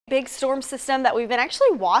big storm system that we've been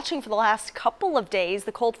actually watching for the last couple of days.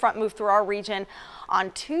 The cold front moved through our region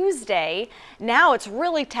on Tuesday. Now it's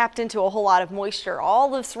really tapped into a whole lot of moisture. All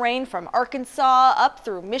this rain from Arkansas up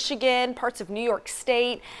through Michigan, parts of New York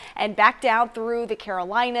State, and back down through the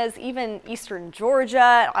Carolinas, even eastern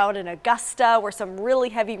Georgia, out in Augusta, where some really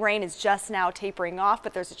heavy rain is just now tapering off,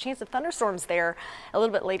 but there's a chance of thunderstorms there a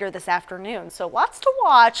little bit later this afternoon. So lots to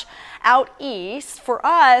watch out east. For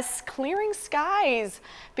us, clearing skies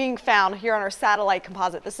being found here on our satellite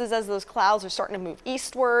composite. This is as those clouds are starting to move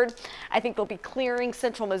eastward. I think they'll be clearing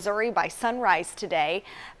central Missouri by sunrise today,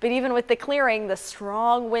 but even with the clearing, the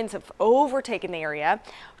strong winds have overtaken the area.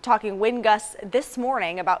 We're talking wind gusts this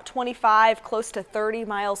morning about 25, close to 30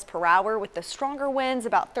 miles per hour, with the stronger winds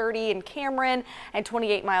about 30 in Cameron and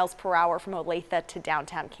 28 miles per hour from Olathe to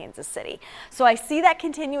downtown Kansas City. So I see that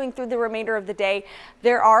continuing through the remainder of the day.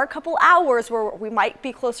 There are a couple hours where we might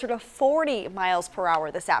be closer to 40 miles per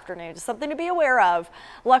hour this afternoon. Just something to be aware of.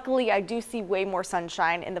 Luckily, I do see way more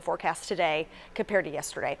sunshine in the forecast today compared to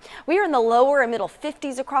yesterday. We are in the lower and middle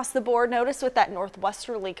 50s across the board. Notice with that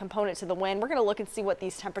northwesterly component to the wind, we're going to look and see what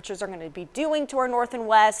these temperatures are going to be doing to our north and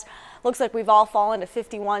west. Looks like we've all fallen to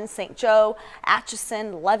 51 St. Joe,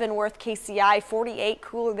 Atchison, Leavenworth, KCI, 48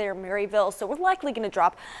 cooler there, Maryville. So we're likely going to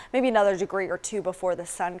drop maybe another degree or two before the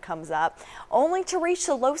sun comes up, only to reach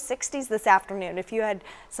the low 60s this afternoon. If you had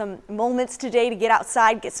some moments today to get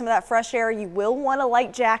outside, get some of that fresh air, you will want a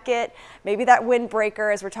light jacket, maybe that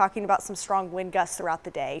windbreaker, as we're talking about some strong wind gusts throughout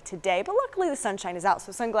the day today. But luckily the sunshine is out,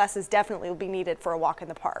 so sunglasses definitely will be needed for a walk in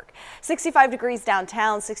the park. 65 degrees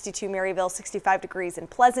downtown, 62 Maryville, 65 degrees in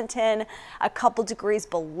Pleasanton, a couple degrees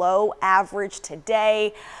below average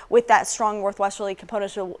today with that strong northwesterly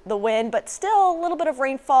component of the wind, but still a little bit of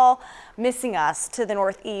rainfall missing us to the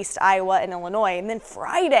northeast, Iowa and Illinois. And then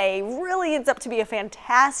Friday really ends up to be a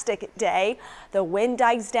fantastic day. The wind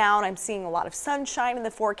dies down. I'm seeing a lot of sunshine in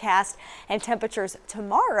the forecast, and temperatures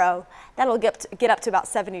tomorrow, that'll get up to about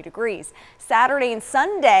 70 degrees. Saturday and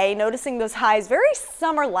Sunday, noticing those highs very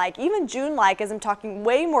summer-like, even June-like, as I'm talking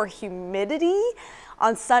way more humidity.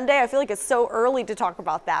 On Sunday, I feel like it's so early to talk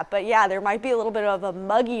about that, but yeah, there might be a little bit of a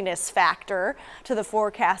mugginess factor to the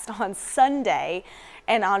forecast on Sunday.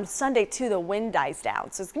 And on Sunday too, the wind dies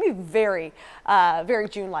down. So it's gonna be very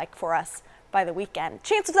June-like for us by the weekend.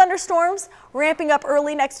 Chance of thunderstorms ramping up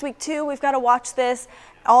early next week too. We've got to watch this.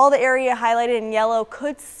 All the area highlighted in yellow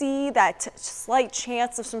could see that slight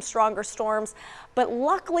chance of some stronger storms, but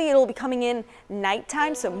luckily it'll be coming in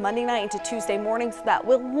nighttime, so Monday night into Tuesday morning, so that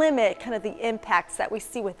will limit kind of the impacts that we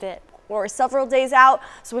see with it. We're several days out,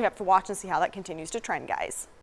 so we have to watch and see how that continues to trend, guys.